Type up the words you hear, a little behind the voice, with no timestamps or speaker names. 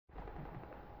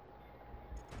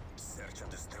Search and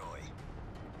destroy.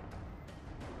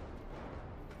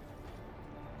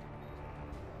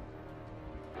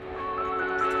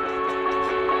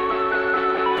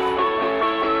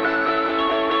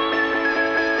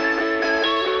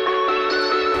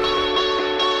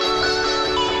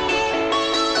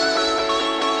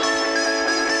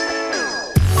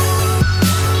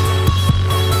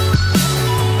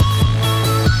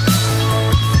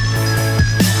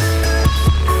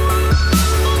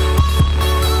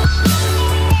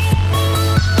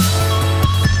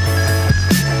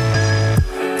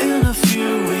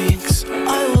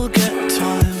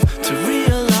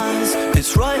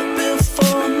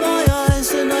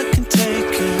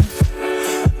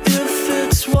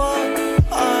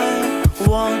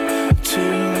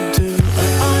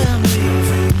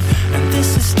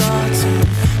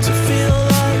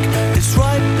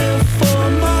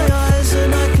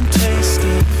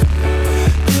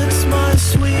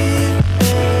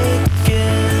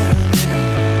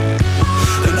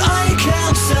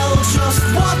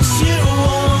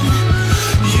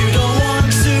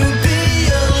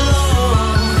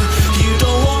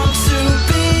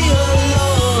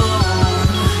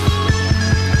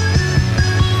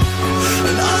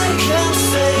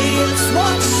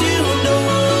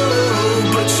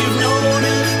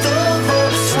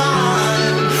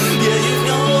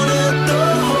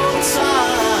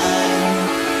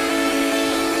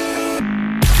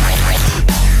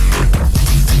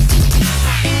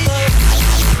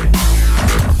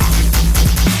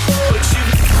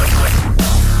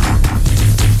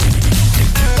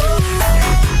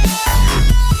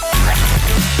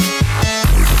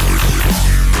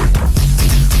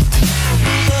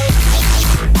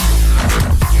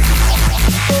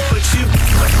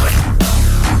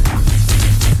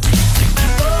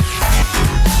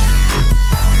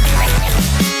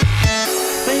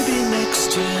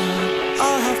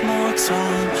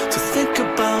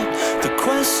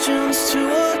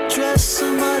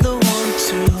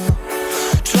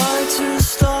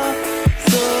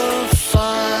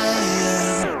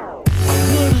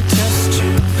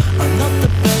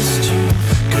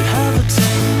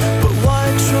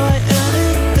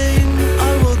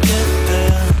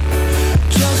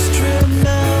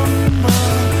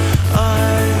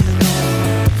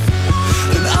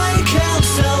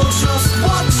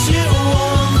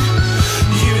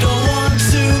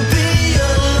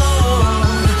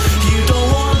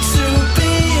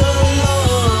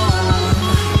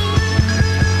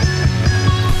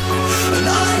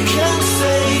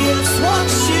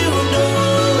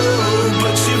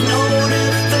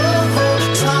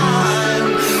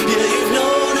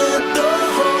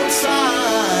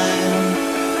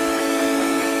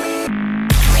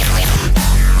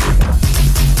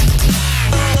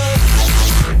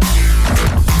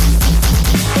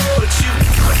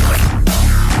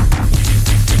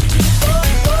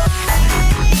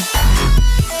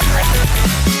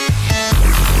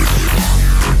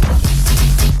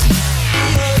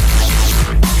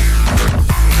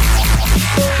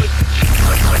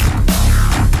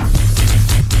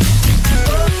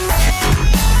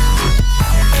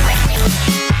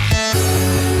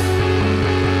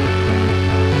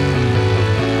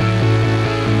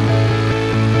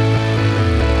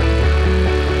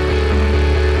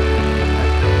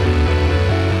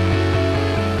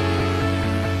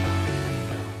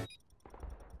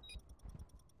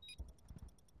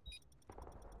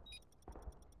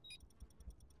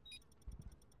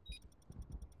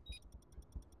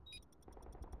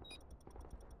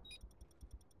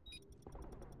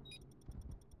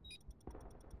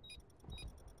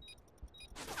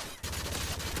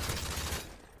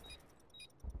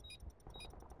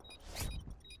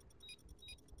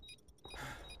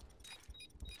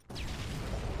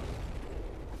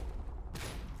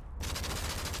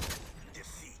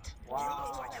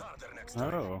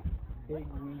 Oh. Big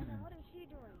green.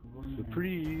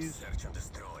 Surprise. Search and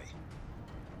destroy.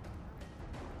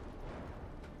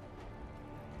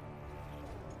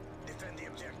 Defend the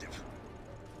objective.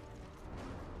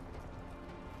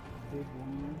 Big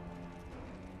green.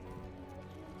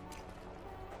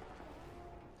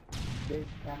 Big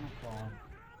camouflage.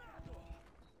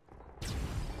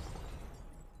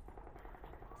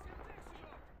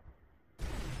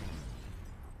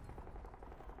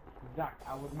 Zach,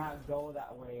 I would not go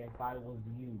that way if I was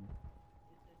you.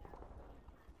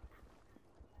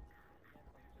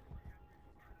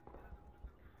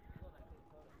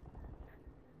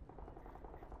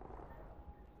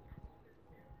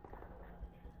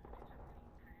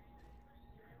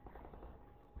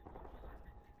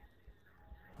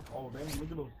 Oh, damn,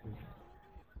 look at those fish.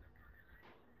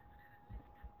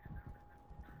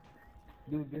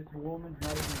 Dude, this woman's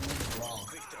not even in the wall.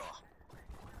 Quick draw.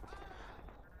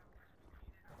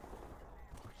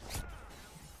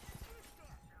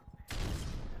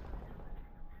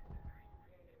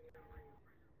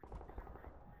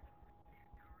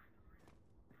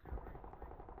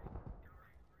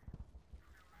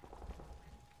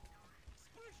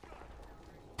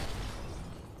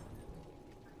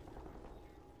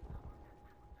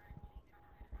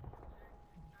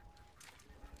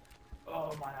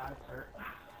 Oh, my eyes hurt.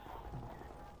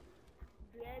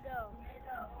 Diego.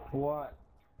 What?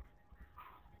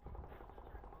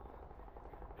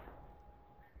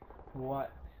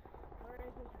 What? Where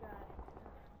is this guy?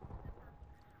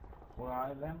 Where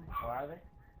are them? Where are they?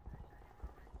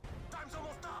 Time's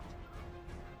almost up.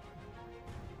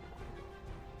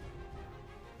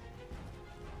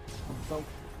 I'm so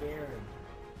scared.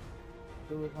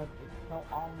 Dude, it's so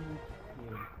ominous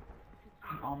here.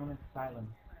 Ominous silence.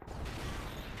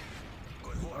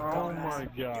 Good work. Oh my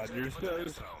god, you're so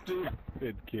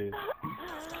stupid, kid.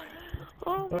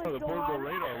 Oh my The portable god.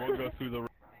 radar won't go through the...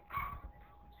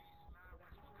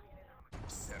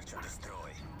 Search and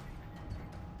destroy.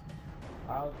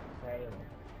 I'll fail.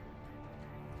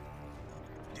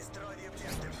 Destroy the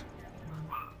objective.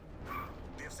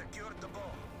 We have secured the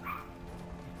bomb.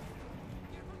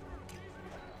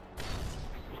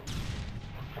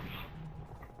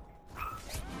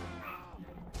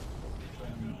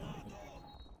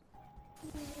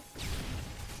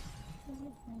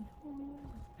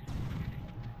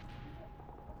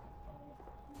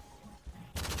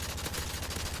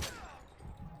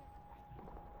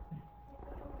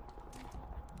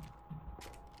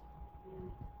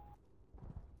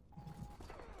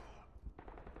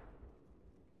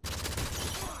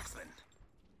 Marksman.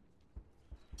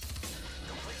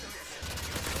 Complete the mission.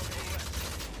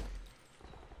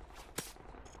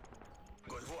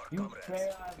 Good work, You comrades.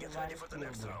 fail at the Get ready for the right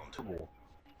next field. round.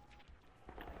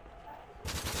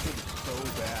 It's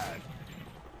so bad.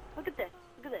 Look at this.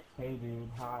 Look at this. Hey, dude.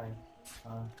 Hi.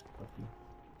 Fuck you.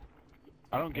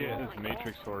 I don't get his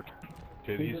matrix sword.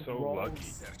 Kid, He he's just so rolls. lucky.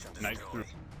 Search and Nice destroy. through.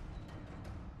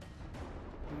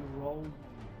 He rolls.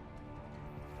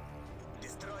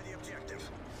 Destroy the objective.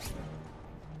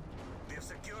 We have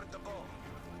secured the bomb.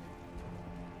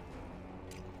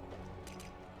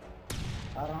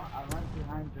 I run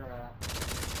behind your ass.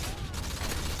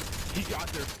 He got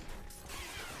there.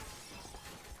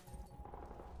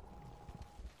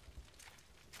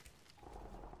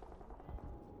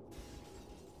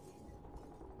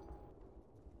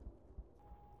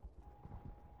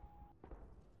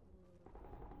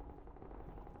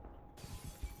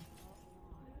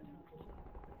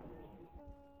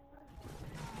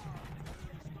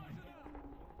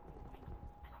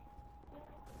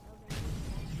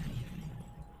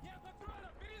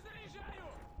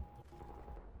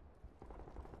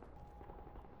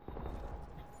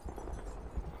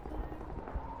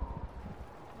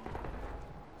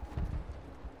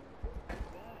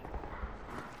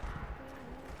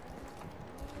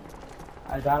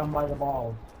 I got him by the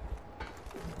balls.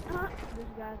 This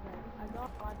guy's like, I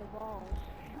got by the balls.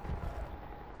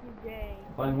 He's gay.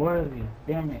 But where is he?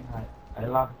 Damn it. I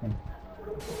lost him.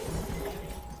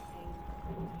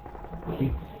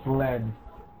 He fled.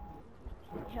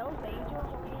 Hell's Angels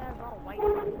only has all white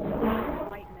men.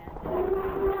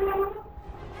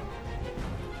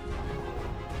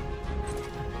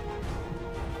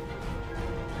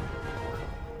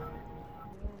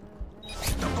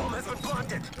 The bomb has been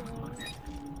planted.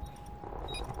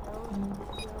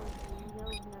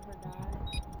 Those never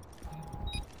die.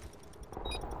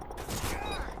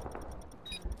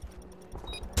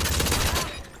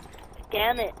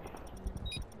 Damn it.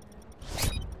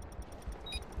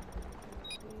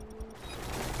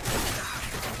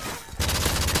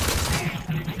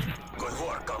 Good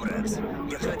work, comrades.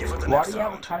 Get ready for the Why next do you have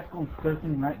a round. tactical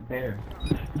surfing right there?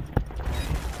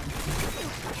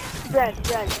 Brad,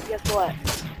 guess what?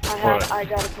 What? I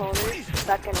got opponents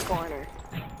stuck in a corner.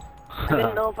 I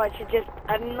didn't know if I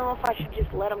should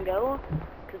just let them go,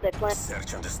 cause they plan.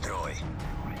 Search and destroy.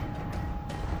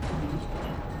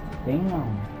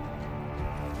 Damn.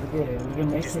 Look at it. We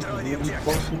can make it. Destroy the We can objective.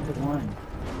 force him to one.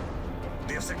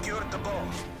 We have secured the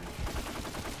bomb.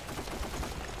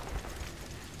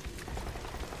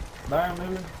 Byron,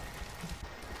 maybe.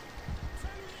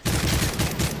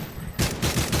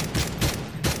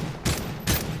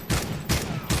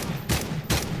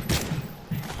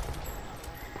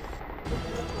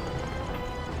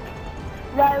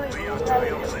 Riley,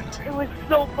 Triumphant. it was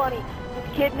so funny.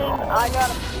 This kid named I got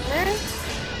a partner.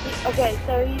 Okay,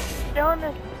 so he's still on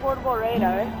this portable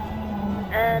radar,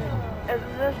 and it's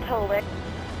just hilarious.